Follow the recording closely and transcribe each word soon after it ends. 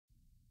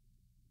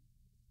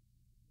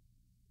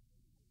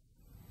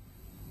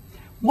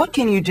What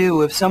can you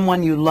do if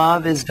someone you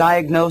love is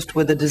diagnosed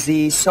with a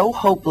disease so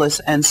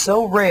hopeless and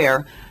so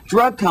rare,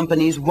 drug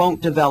companies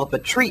won't develop a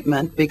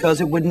treatment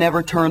because it would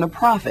never turn a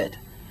profit?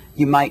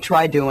 You might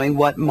try doing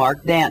what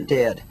Mark Dant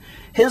did.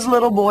 His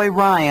little boy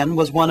Ryan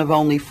was one of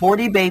only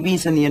 40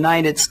 babies in the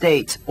United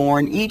States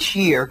born each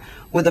year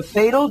with a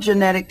fatal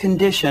genetic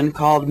condition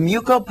called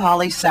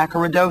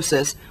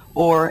Mucopolysaccharidoses,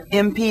 or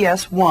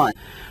MPS1.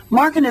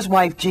 Mark and his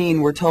wife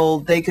Jean were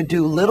told they could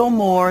do little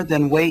more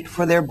than wait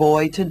for their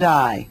boy to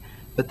die.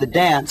 But the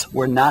Dants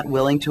were not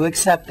willing to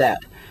accept that.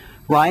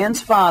 Ryan's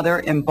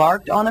father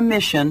embarked on a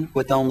mission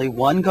with only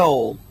one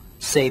goal: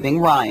 saving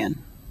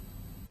Ryan.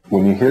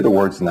 When you hear the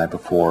words the night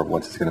before,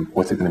 what's it going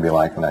to be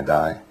like when I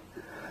die?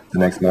 The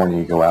next morning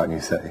you go out and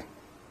you say,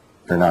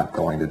 you're not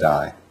going to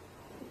die.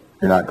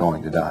 You're not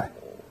going to die.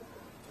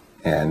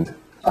 And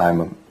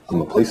I'm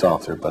a police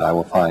officer, but I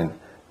will find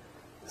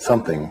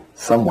something,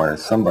 somewhere,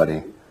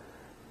 somebody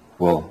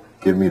will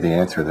give me the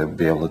answer that will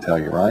be able to tell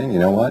you, Ryan, you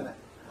know what?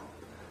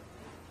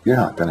 You're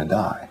not going to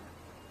die.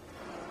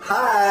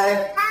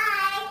 Hi.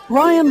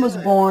 Ryan was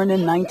born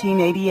in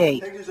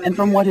 1988, and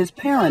from what his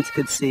parents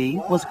could see,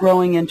 was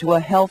growing into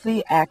a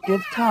healthy,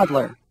 active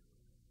toddler.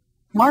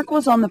 Mark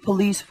was on the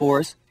police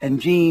force,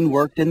 and Jean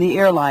worked in the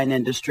airline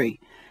industry.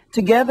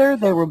 Together,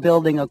 they were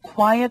building a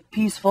quiet,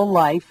 peaceful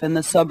life in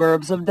the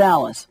suburbs of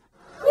Dallas.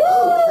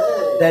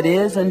 That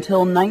is,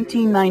 until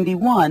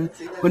 1991,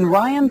 when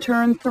Ryan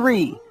turned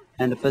 3,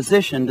 and a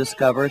physician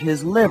discovered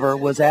his liver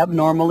was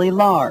abnormally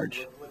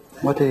large.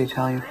 What did he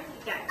tell you?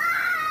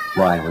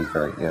 Ryan was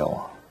very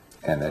ill,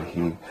 and that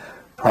he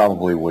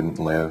probably wouldn't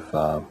live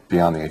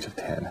beyond the age of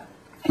 10.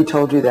 He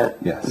told you that?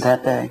 Yes.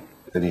 That day?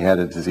 That he had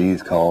a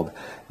disease called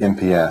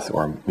MPS,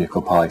 or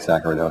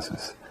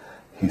Mucopolysaccharidosis.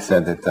 He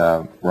said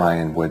that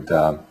Ryan would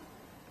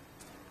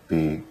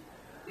be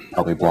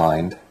probably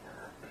blind,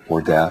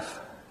 or deaf,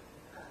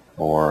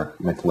 or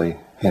mentally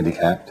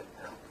handicapped,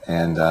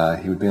 and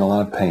he would be in a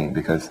lot of pain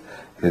because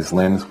his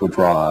limbs would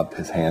draw up,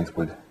 his hands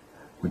would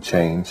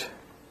change,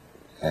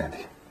 and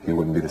he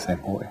wouldn't be the same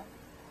boy.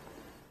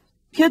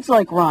 Kids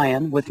like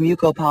Ryan with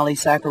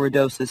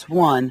Mucopolysaccharidosis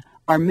 1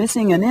 are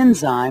missing an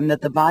enzyme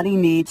that the body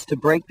needs to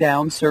break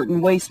down certain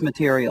waste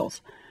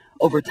materials.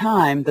 Over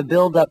time, the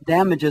buildup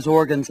damages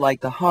organs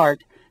like the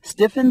heart,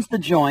 stiffens the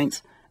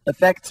joints,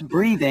 affects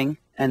breathing,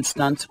 and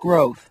stunts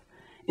growth.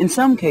 In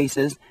some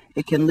cases,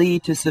 it can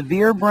lead to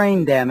severe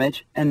brain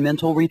damage and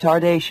mental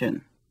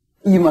retardation.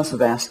 You must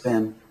have asked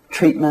them,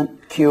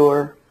 treatment,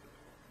 cure,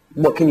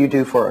 what can you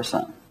do for our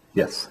son?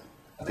 Yes,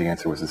 the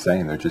answer was the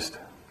same.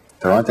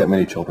 There aren't that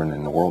many children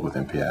in the world with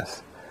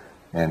MPS,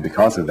 and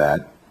because of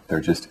that, there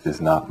just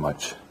is not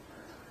much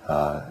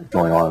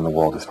going on in the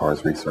world as far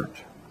as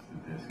research.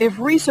 If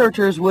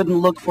researchers wouldn't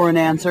look for an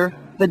answer,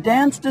 the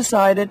Dants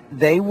decided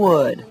they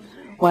would.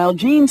 While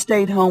Jean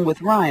stayed home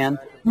with Ryan,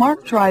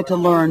 Mark tried to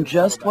learn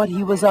just what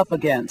he was up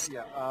against.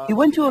 He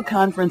went to a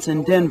conference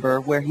in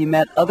Denver where he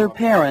met other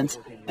parents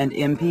and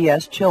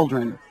MPS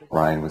children.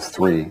 Ryan was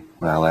 3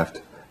 when I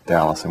left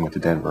Dallas and went to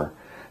Denver,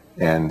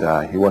 and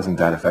he wasn't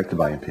that affected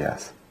by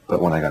MPS.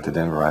 But when I got to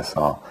Denver, I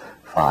saw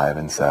 5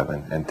 and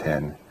 7 and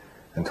 10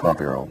 and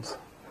 12-year-olds.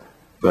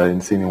 But I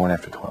didn't see anyone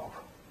after 12.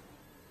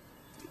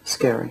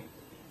 Scary.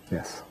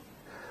 Yes.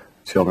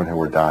 Children who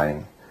were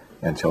dying,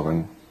 and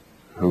children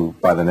who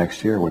by the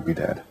next year would be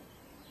dead.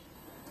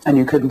 And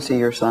you couldn't see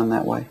your son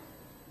that way?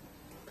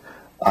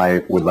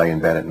 I would lay in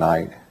bed at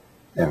night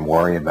and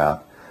worry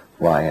about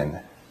Ryan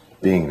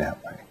being that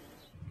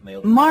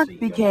way. Mark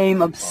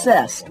became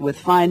obsessed with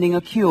finding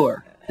a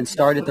cure and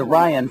started the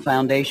Ryan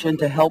Foundation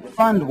to help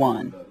fund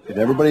one. If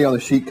everybody on the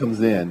sheet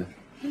comes in,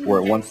 we're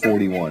at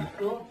 141.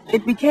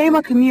 It became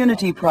a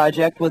community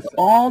project with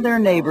all their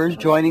neighbors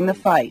joining the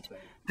fight.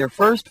 Their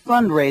first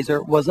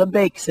fundraiser was a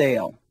bake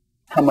sale.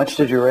 How much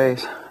did you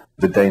raise?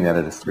 The day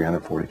netted us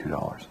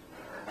 $342.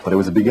 But it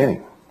was a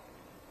beginning.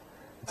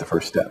 It's a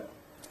first step.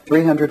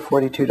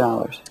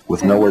 $342.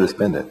 With nowhere to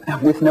spend it.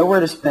 With nowhere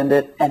to spend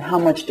it, and how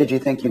much did you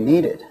think you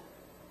needed?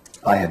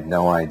 I had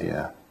no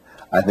idea.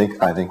 I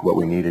think what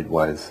we needed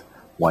was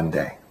one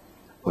day.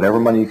 Whatever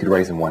money you could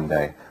raise in one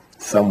day,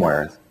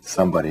 somewhere,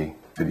 somebody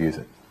could use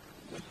it.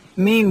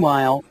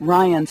 Meanwhile,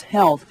 Ryan's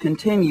health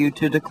continued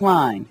to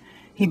decline.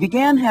 He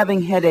began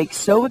having headaches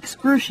so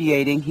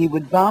excruciating he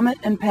would vomit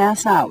and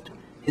pass out.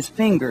 His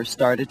fingers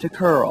started to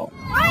curl.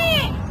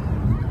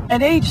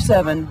 At age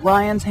 7,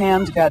 Ryan's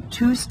hands got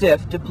too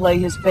stiff to play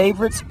his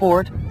favorite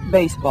sport,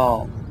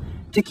 baseball.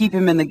 To keep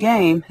him in the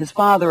game, his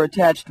father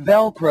attached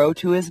Velcro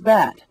to his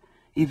bat.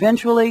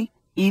 Eventually,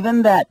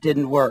 even that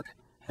didn't work,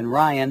 and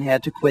Ryan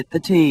had to quit the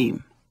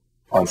team.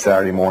 On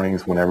Saturday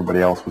mornings, when everybody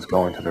else was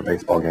going to their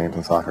baseball games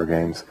and soccer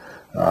games,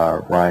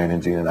 Ryan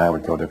and Jean and I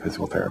would go to a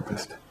physical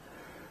therapist.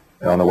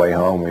 And on the way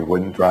home, we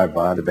wouldn't drive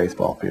by the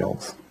baseball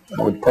fields.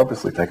 I would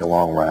purposely take a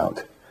long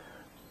route.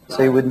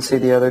 So you wouldn't see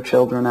the other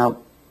children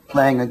out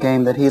playing a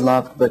game that he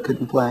loved but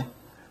couldn't play?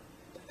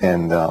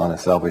 And on a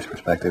selfish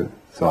perspective,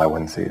 so I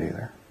wouldn't see it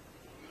either.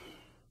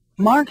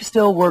 Mark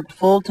still worked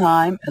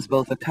full-time as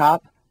both a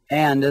cop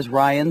and as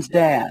Ryan's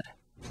dad.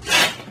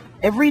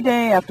 Every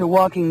day after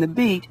walking the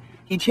beat,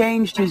 he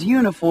changed his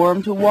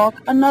uniform to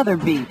walk another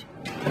beat,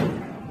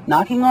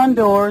 knocking on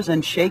doors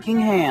and shaking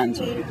hands,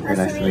 Very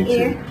nice to meet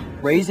you.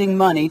 raising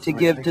money to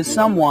give to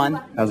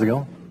someone, How's it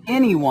going?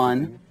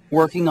 anyone,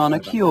 working on a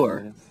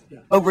cure.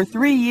 Over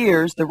 3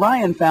 years, the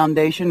Ryan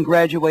Foundation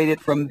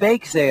graduated from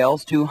bake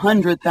sales to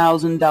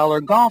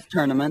 $100,000 golf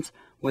tournaments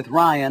with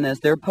Ryan as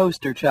their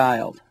poster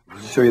child.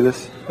 Show you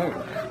this?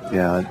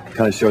 Yeah, it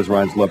kind of shows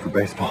Ryan's love for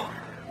baseball.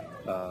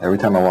 Every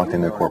time I walked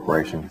into a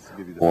corporation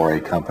or a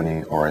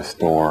company or a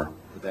store,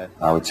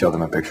 I would show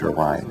them a picture of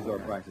Ryan.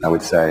 I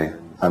would say,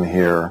 I'm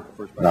here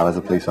not as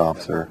a police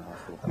officer,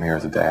 I'm here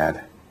as a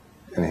dad,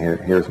 and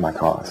here's my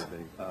cause.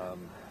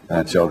 And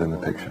I'd show them the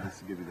picture.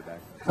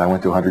 If I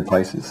went to 100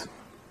 places,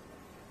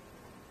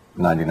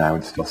 99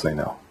 would still say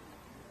no.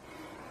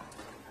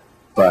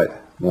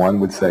 But one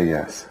would say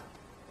yes.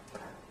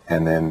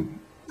 And then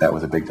that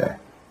was a big day.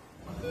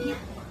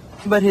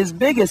 But his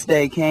biggest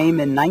day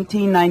came in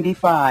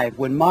 1995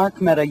 when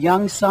Mark met a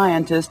young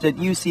scientist at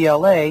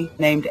UCLA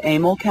named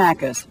Emil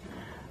Kakkis.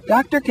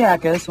 Dr.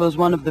 Kakkis was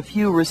one of the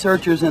few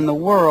researchers in the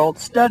world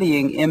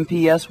studying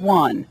MPS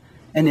I,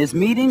 and his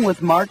meeting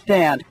with Mark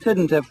Dant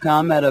couldn't have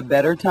come at a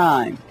better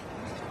time.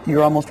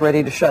 You're almost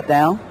ready to shut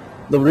down?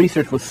 The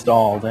research was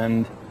stalled,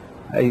 and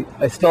I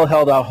still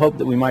held out hope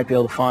that we might be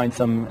able to find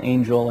some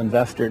angel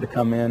investor to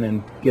come in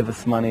and give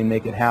us money and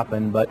make it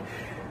happen, but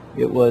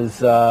it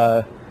was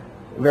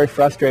very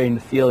frustrating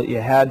to feel that you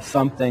had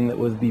something that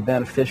would be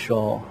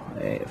beneficial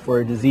for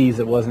a disease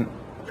that wasn't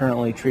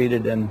currently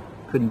treated and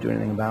couldn't do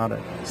anything about it.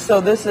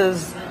 So this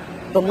is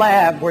the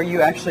lab where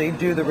you actually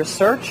do the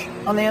research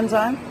on the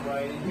enzyme?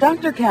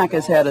 Dr.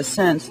 Kakkis had a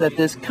sense that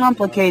this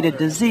complicated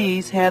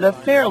disease had a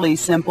fairly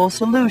simple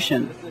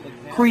solution.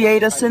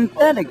 Create a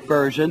synthetic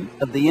version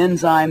of the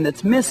enzyme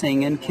that's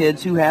missing in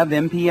kids who have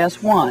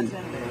MPS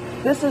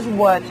I. This is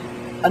what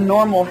a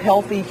normal,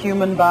 healthy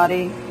human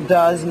body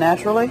does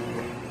naturally?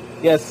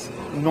 Yes,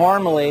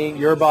 normally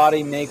your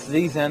body makes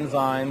these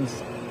enzymes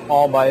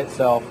all by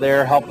itself.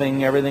 They're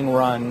helping everything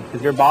run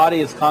because your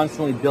body is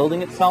constantly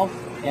building itself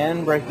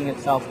and breaking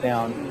itself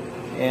down.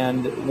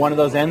 And one of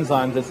those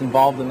enzymes that's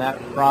involved in that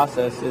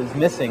process is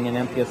missing in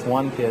MPS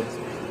I kids.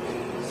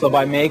 So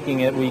by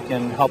making it, we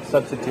can help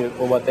substitute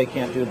for what they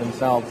can't do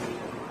themselves.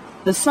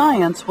 The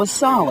science was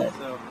solid,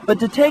 but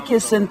to take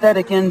his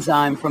synthetic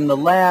enzyme from the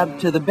lab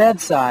to the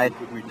bedside,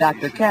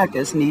 Dr.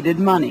 Kakkis needed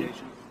money.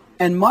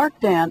 And Mark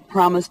Dant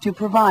promised to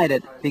provide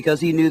it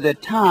because he knew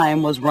that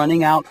time was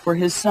running out for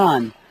his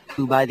son,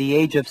 who by the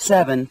age of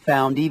 7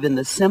 found even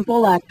the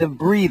simple act of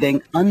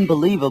breathing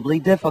unbelievably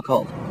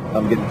difficult.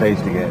 I'm getting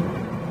paged again.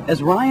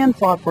 As Ryan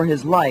fought for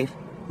his life,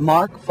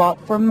 Mark fought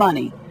for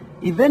money,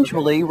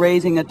 eventually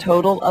raising a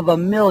total of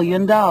 $1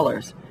 million.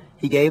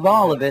 He gave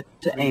all of it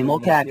to Emil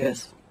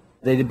Kakkis.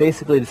 They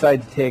basically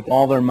decided to take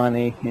all their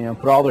money,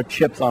 put all their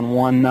chips on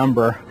one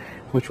number,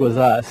 which was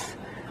us,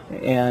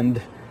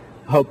 and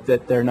hope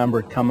that their number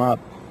would come up,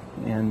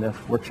 and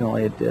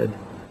fortunately it did.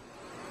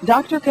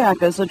 Dr.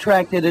 Kakkis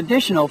attracted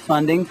additional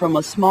funding from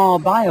a small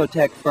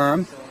biotech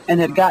firm and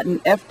had gotten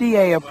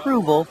FDA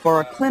approval for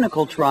a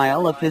clinical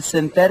trial of his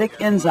synthetic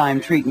enzyme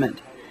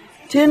treatment.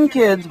 10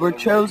 kids were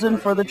chosen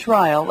for the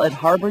trial at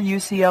Harbor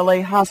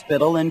UCLA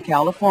Hospital in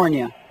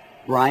California.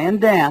 Ryan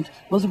Dant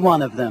was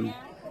one of them.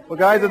 Well,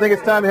 guys, I think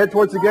it's time to head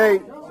towards the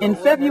gate. In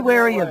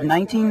February of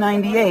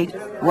 1998,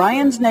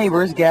 Ryan's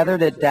neighbors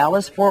gathered at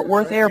Dallas-Fort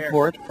Worth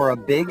Airport for a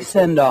big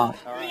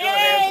send-off.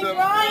 Yay,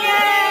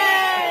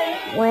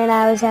 Ryan! When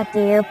I was at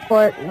the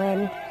airport,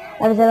 when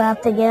I was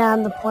about to get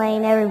on the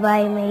plane,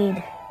 everybody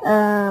made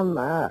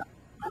art,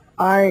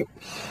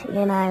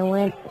 and I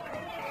went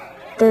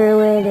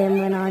through it and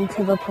went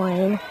onto the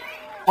plane.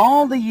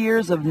 All the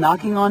years of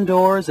knocking on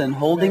doors and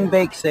holding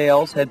bake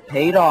sales had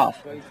paid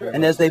off,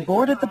 and as they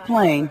boarded the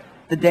plane,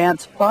 the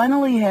Dants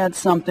finally had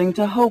something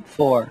to hope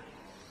for.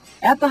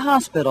 At the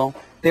hospital,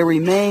 there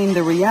remained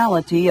the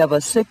reality of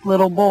a sick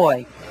little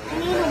boy. I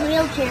need a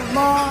wheelchair,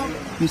 Mom.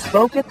 Who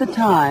spoke at the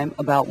time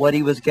about what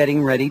he was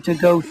getting ready to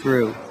go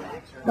through.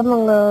 I'm a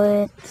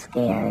little bit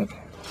scared.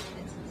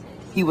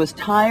 He was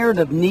tired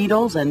of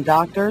needles and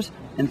doctors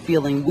and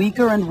feeling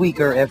weaker and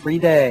weaker every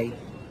day.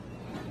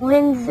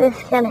 When's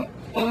this gonna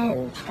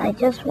end? I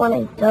just want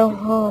to go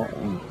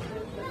home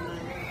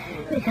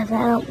because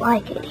I don't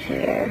like it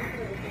here.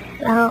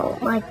 I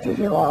don't like to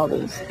do all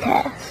these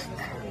tests.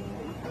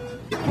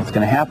 What's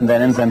going to happen,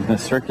 that enzyme's going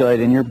to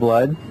circulate in your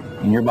blood,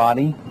 in your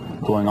body,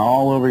 going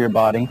all over your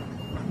body,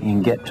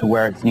 and get to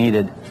where it's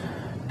needed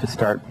to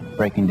start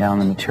breaking down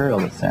the material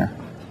that's there.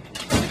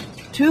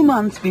 2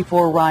 months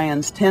before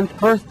Ryan's 10th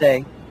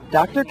birthday,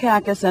 Dr.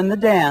 Kakkis and the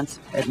Dants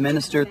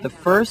administered the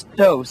first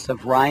dose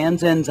of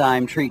Ryan's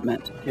enzyme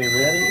treatment. Okay,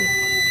 ready?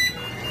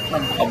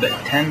 I'll bet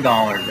 $10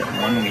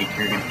 that 1 week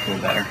you're going to feel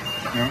better.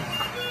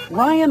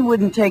 Ryan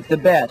wouldn't take the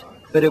bet,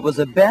 but it was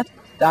a bet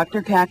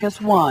Dr.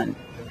 Kakkis won.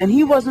 And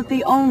he wasn't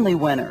the only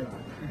winner.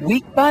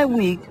 Week by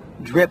week,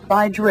 drip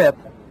by drip,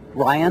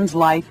 Ryan's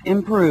life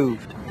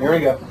improved. Here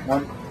we go.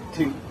 1,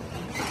 2.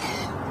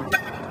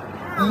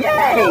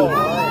 Yay!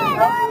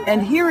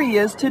 And here he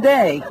is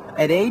today,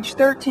 at age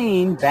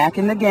 13, back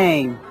in the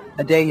game,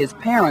 a day his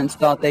parents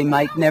thought they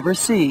might never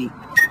see.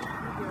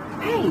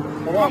 Hey,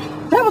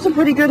 that was a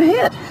pretty good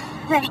hit.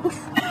 Thanks.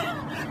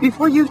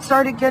 Before you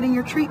started getting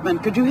your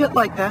treatment, could you hit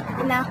like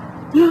that?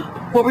 No,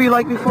 What were you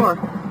like before?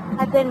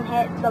 I couldn't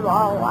hit the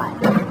ball a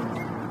lot.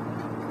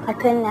 I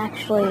couldn't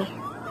actually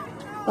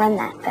run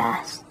that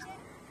fast.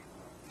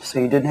 So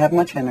you didn't have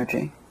much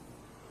energy.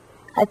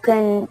 I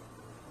couldn't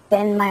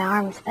bend my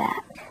arms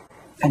back.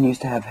 And you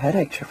used to have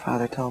headaches, your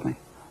father told me.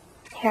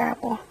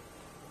 Terrible.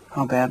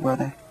 How bad were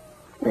they?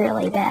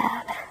 Really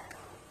bad.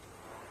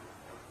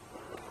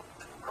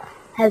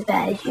 As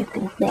bad as you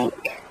can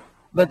think.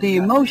 But the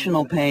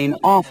emotional pain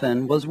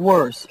often was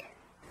worse.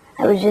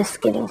 I was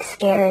just getting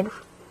scared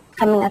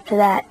coming up to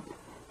that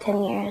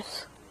 10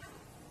 years.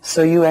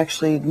 So you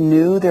actually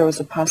knew there was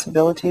a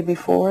possibility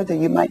before that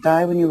you might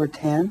die when you were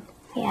 10?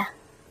 Yeah.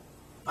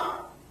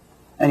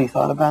 And you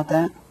thought about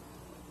that?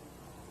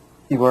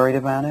 You worried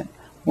about it?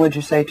 What'd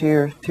you say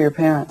to your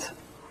parents?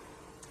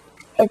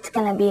 It's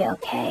gonna be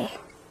okay.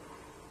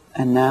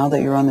 And now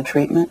that you're on the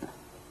treatment,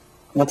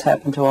 what's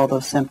happened to all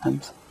those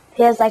symptoms?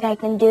 Feels like I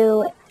can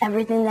do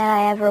everything that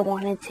I ever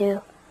wanted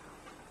to.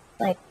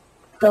 Like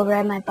go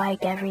ride my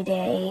bike every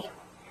day.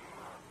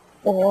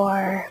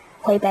 Or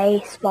play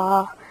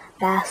baseball,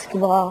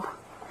 basketball.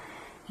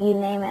 You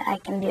name it, I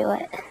can do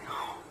it.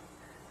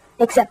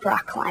 Except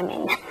rock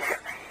climbing.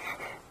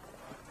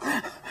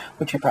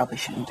 Which you probably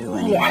shouldn't do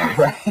anyway,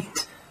 Yeah.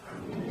 right?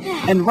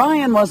 And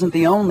Ryan wasn't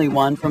the only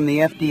one from the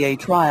FDA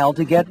trial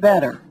to get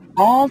better.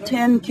 All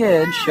 10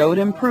 kids showed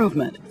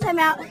improvement. Time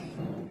out.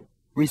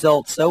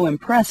 Results so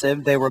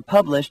impressive they were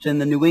published in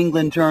the New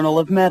England Journal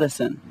of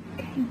Medicine.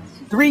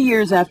 3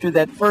 years after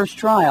that first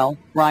trial,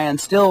 Ryan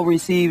still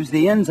receives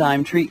the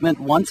enzyme treatment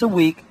once a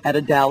week at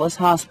a Dallas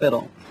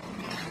hospital.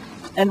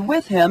 And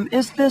with him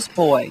is this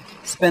boy,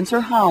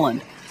 Spencer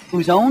Holland,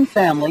 whose own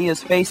family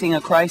is facing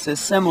a crisis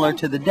similar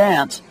to the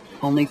Dants,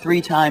 only 3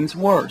 times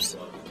worse.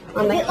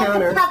 On the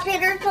counter.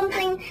 Or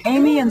something.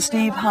 Amy and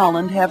Steve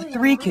Holland have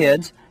 3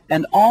 kids,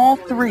 and all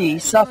 3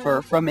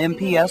 suffer from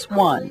MPS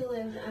 1.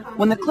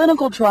 When the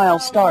clinical trial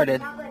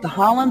started, the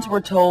Hollands were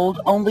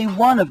told only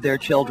one of their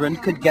children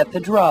could get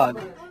the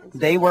drug.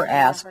 They were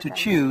asked to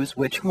choose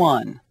which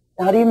one.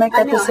 How do you make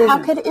that decision? How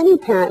could any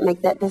parent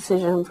make that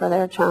decision for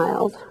their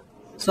child?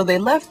 So they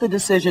left the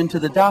decision to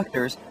the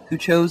doctors, who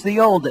chose the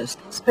oldest,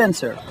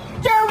 Spencer.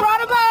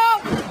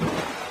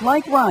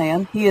 Like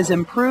Ryan, he has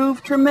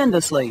improved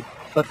tremendously,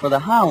 but for the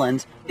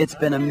Hollands, it's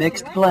been a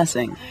mixed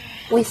blessing.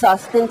 We saw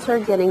Spencer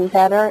getting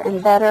better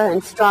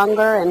and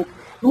stronger and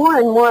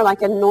more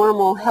like a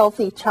normal,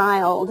 healthy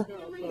child.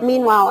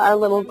 Meanwhile, our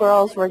little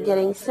girls were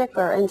getting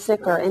sicker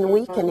and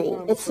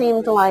weakening. It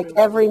seemed like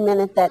every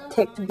minute that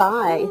ticked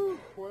by,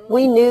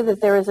 we knew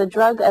that there was a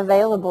drug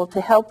available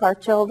to help our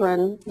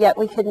children, yet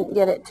we couldn't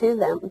get it to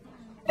them.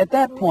 At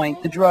that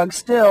point, the drug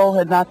still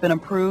had not been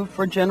approved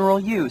for general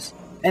use,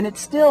 and it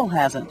still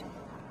hasn't.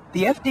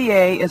 The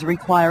FDA is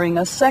requiring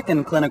a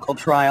second clinical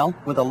trial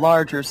with a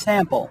larger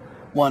sample,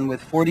 one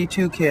with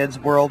 42 kids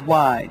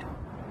worldwide.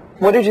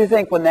 What did you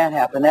think when that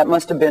happened? That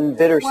must have been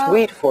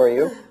bittersweet for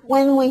you.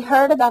 When we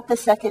heard about the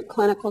second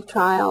clinical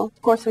trial,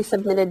 of course we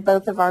submitted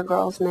both of our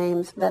girls'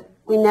 names, but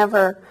we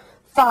never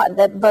thought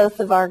that both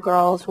of our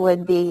girls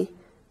would be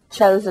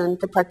chosen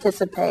to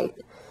participate.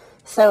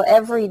 So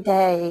every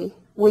day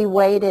we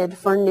waited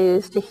for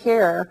news to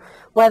hear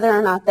whether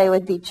or not they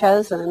would be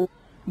chosen.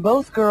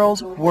 Both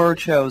girls were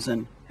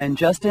chosen, and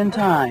just in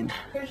time.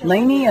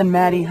 Lainey and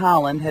Maddie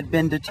Holland had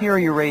been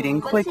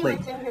deteriorating quickly.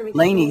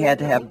 Lainey had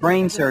to have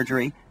brain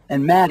surgery,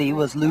 and Maddie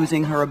was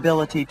losing her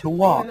ability to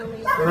walk.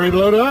 Ready to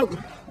load up?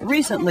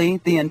 Recently,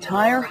 the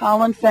entire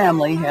Holland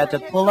family had to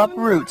pull up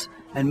roots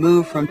and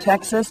move from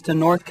Texas to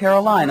North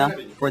Carolina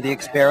for the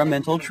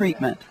experimental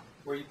treatment.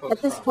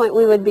 At this point,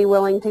 we would be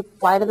willing to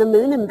fly to the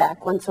moon and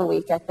back once a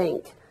week, I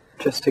think,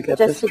 Just to get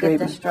just this to get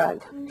treatment. this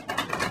drug.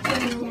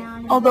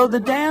 Although the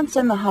Dants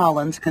and the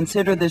Hollands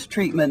consider this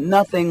treatment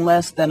nothing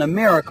less than a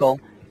miracle,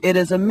 it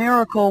is a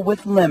miracle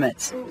with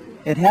limits.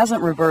 It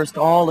hasn't reversed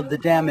all of the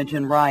damage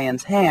in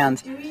Ryan's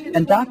hands,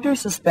 and doctors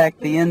suspect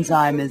the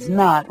enzyme is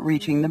not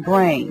reaching the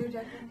brain.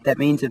 That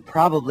means it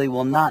probably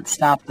will not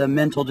stop the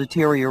mental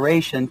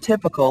deterioration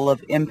typical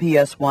of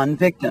MPS 1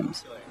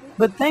 victims.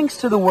 But thanks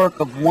to the work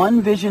of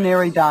one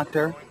visionary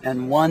doctor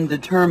and one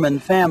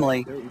determined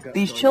family,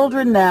 these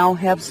children now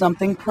have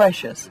something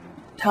precious: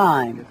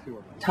 time.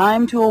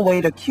 Time to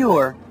await a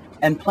cure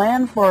and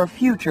plan for a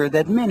future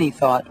that many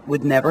thought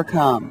would never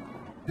come.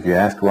 If you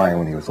ask Ryan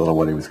when he was little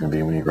what he was going to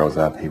be when he grows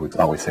up, he would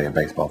always say a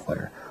baseball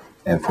player.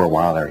 And for a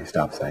while there, he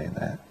stopped saying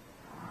that.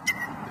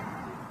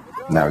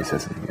 Now he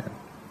says it again.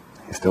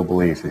 He still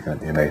believes he's going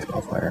to be a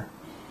baseball player.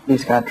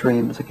 He's got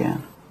dreams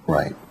again.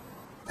 Right.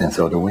 And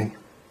so do we.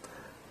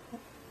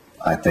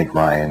 I think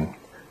Ryan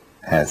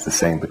has the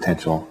same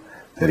potential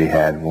that he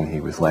had when he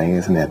was laying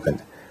as an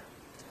infant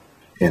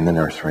in the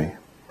nursery.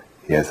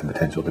 He has the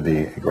potential to be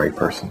a great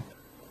person.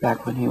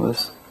 Back when he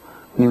was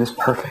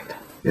perfect.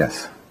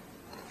 Yes.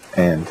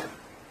 And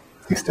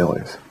he still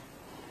is.